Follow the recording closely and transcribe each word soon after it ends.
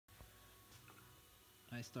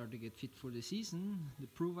I start to get fit for the season, the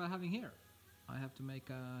proof I'm having here. I have to make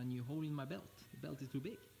a new hole in my belt. The belt is too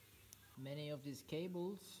big. Many of these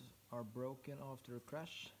cables are broken after a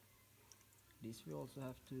crash. This we also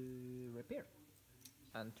have to repair.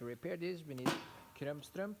 And to repair this we need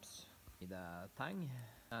krumstrumps, we need a tang,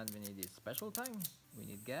 and we need this special tang. We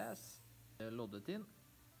need gas, loddetin,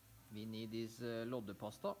 we need this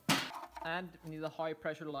loddepasta, and we need a high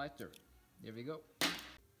pressure lighter. Here we go.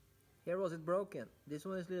 Here was it broken. This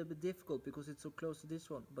one is a little bit difficult because it's so close to this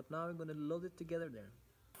one, but now I'm gonna load it together there.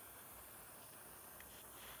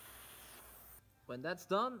 When that's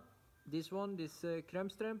done, this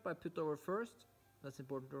krumstrump I put over first. That's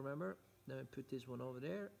important to remember. Then we put this one over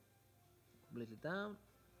there, split it down,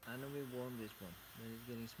 and then we warm this one. Then it's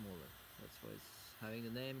getting smaller. That's why it's having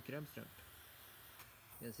the name krumstrump.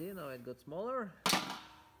 You can see now it got smaller.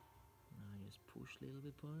 Now I just push a little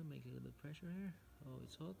bit on it, make a little bit of pressure here. Oh,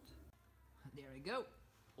 it's hot. There we go.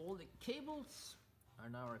 All the cables are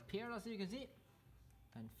now repaired, as you can see,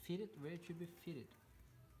 and fitted where it should be fitted.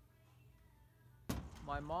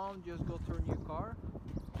 My mom just got her new car.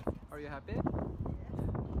 Are you happy? Yeah.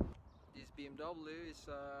 This BMW is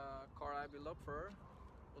a car I built up for her.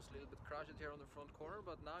 Was a little bit crashed here on the front corner,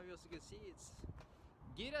 but now as you can see it's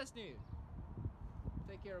good as new.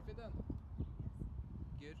 Take care of it then.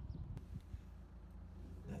 Good.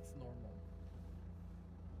 That's normal.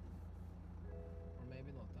 Or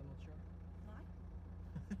maybe not, I'm not sure.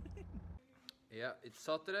 No. Yeah, it's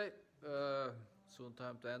Saturday. Soon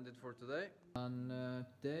time to end it for today. And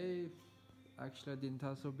today actually I didn't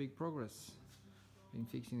have so big progress. Been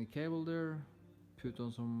fixing the cable there, put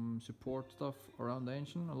on some support stuff around the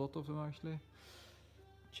engine, a lot of them actually.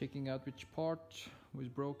 Checking out which part was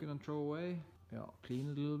broken and throw away. Yeah, clean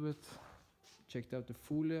it a little bit. Checked out the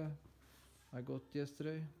folia I got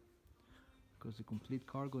yesterday, because the complete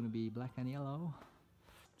car gonna be black and yellow.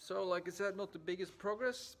 So like I said, not the biggest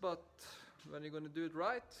progress, but when you're gonna do it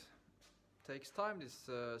right, takes time, these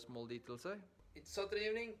small details, eh? It's Saturday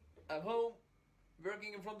evening, I'm home,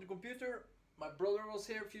 working in front of the computer. My brother was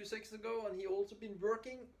here a few seconds ago and he also been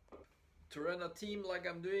working. To run a team like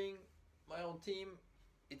I'm doing, my own team,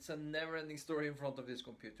 it's a never-ending story in front of this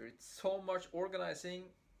computer. It's so much organizing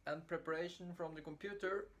and preparation from the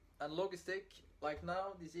computer and logistic. Like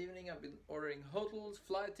now, this evening, I've been ordering hotels,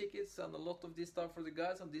 flight tickets and a lot of this stuff for the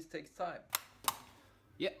guys, and this takes time.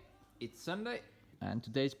 Yeah, it's Sunday. And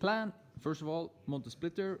today's plan, first of all, mount the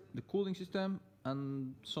splitter, the cooling system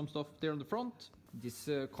and some stuff there on the front. This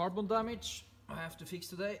carbon damage I have to fix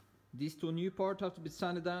today. These two new parts have to be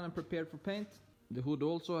sanded down and prepared for paint. The hood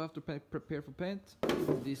also have to prepare for paint.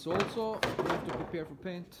 This also we have to prepare for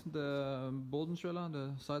paint. The Bodenschwelle,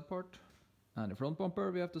 the side part. And the front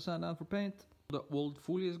bumper we have to sand down for paint. The old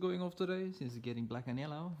folie is going off today since it's getting black and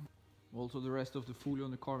yellow. Also the rest of the folie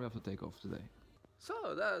on the car we have to take off today. So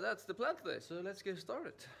that's the plan today, so let's get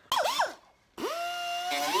started.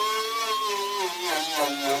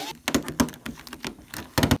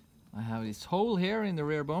 I have this hole here in the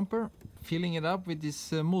rear bumper, filling it up with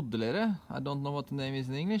this modelere. I don't know what the name is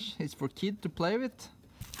in English. It's for kids to play with.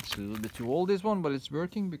 It's a little bit too old, this one, but it's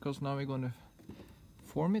working because now we're going to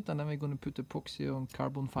form it and then we're going to put epoxy on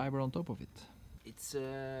carbon fiber on top of it. It's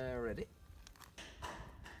ready.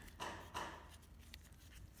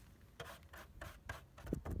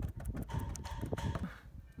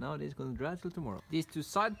 Now it is going to dry till tomorrow. These two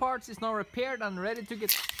side parts is now repaired and ready to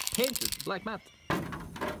get painted, black matte.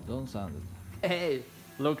 Don't sound it. Hey,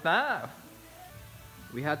 look now!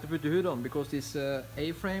 We had to put the hood on because this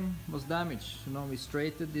A-frame was damaged. So now we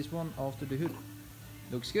straightened this one after the hood.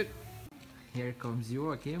 Looks good. Here comes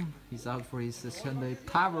Joachim. He's out for his Sunday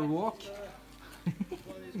power walk.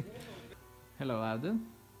 Hello, Auden.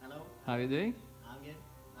 Hello. How are you doing? I'm good.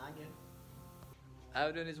 I'm good.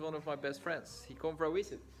 Auden is one of my best friends. He come for a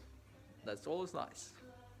visit. That's always nice.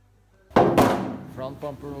 Front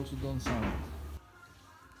bumper also done sound.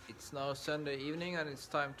 It's now Sunday evening and it's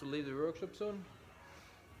time to leave the workshop soon.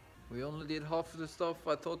 We only did half of the stuff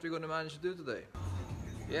I thought we were going to manage to do today.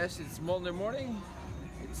 Yes, it's Monday morning.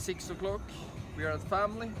 It's 6 o'clock. We are at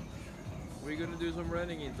family. We're going to do some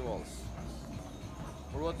running intervals.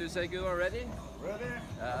 Or what do you say, Gunnar? Ready? Ready?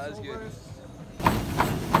 Yeah, that's good.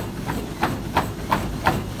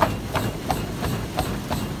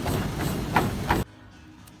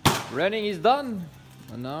 Running is done,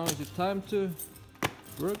 and now it's time to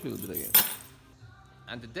work a little bit again.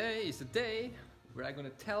 And today is the day where I'm gonna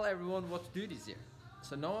tell everyone what to do this year.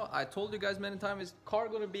 So now I told you guys many times, is car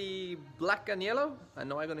gonna be black and yellow, and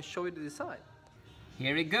now I'm gonna show you the design.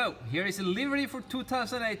 Here we go. Here is a livery for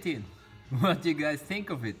 2018. What do you guys think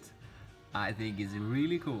of it? I think it's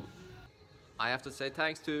really cool. I have to say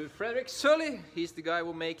thanks to Frederick Sully. He's the guy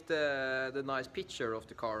who make the nice picture of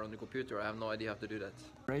the car on the computer. I have no idea how to do that.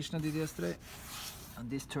 Operation I did yesterday, and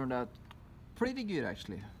this turned out pretty good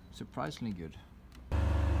actually, surprisingly good.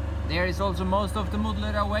 There is also most of the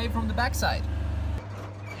muddler away from the backside.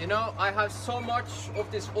 You know, I have so much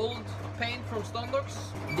of this old paint from Standox.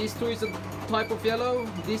 This two is a type of yellow.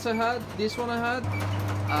 This I had, this one I had.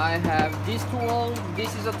 I have this two old,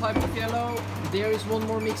 this is a type of yellow. There is one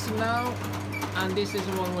more mixing now. And this is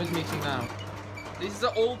the one who is mixing now. This is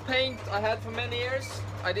the old paint I had for many years.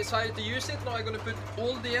 I decided to use it. Now I'm gonna put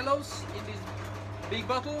all the yellows in this big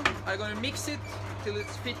bottle. I'm gonna mix it till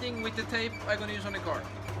it's fitting with the tape I'm gonna use on the car.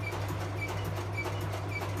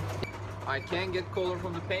 I can get color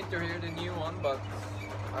from the painter here, the new one, but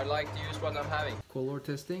I like to use what I'm having. Color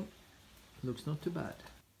testing looks not too bad.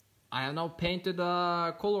 I have now painted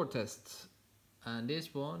a color test, and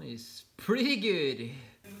this one is pretty good.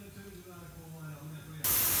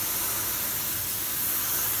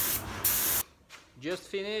 Just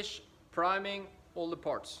finished priming all the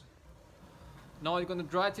parts. Now I'm gonna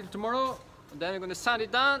dry it till tomorrow, and then we're gonna sand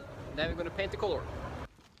it down, and then we're gonna paint the color.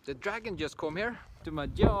 The dragon just come here to my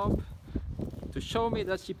job to show me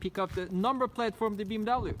that she picked up the number plate from the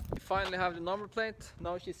BMW. We finally have the number plate.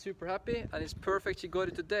 Now she's super happy, and it's perfect she got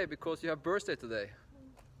it today because you have birthday today.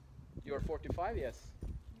 You're 45, yes?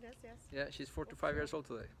 Yes, yes. Yeah, she's 45 years old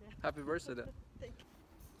today. Yeah. Happy birthday then. Thank you.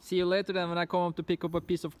 See you later then when I come up to pick up a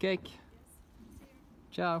piece of cake. Yes. See you.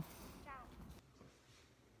 Ciao.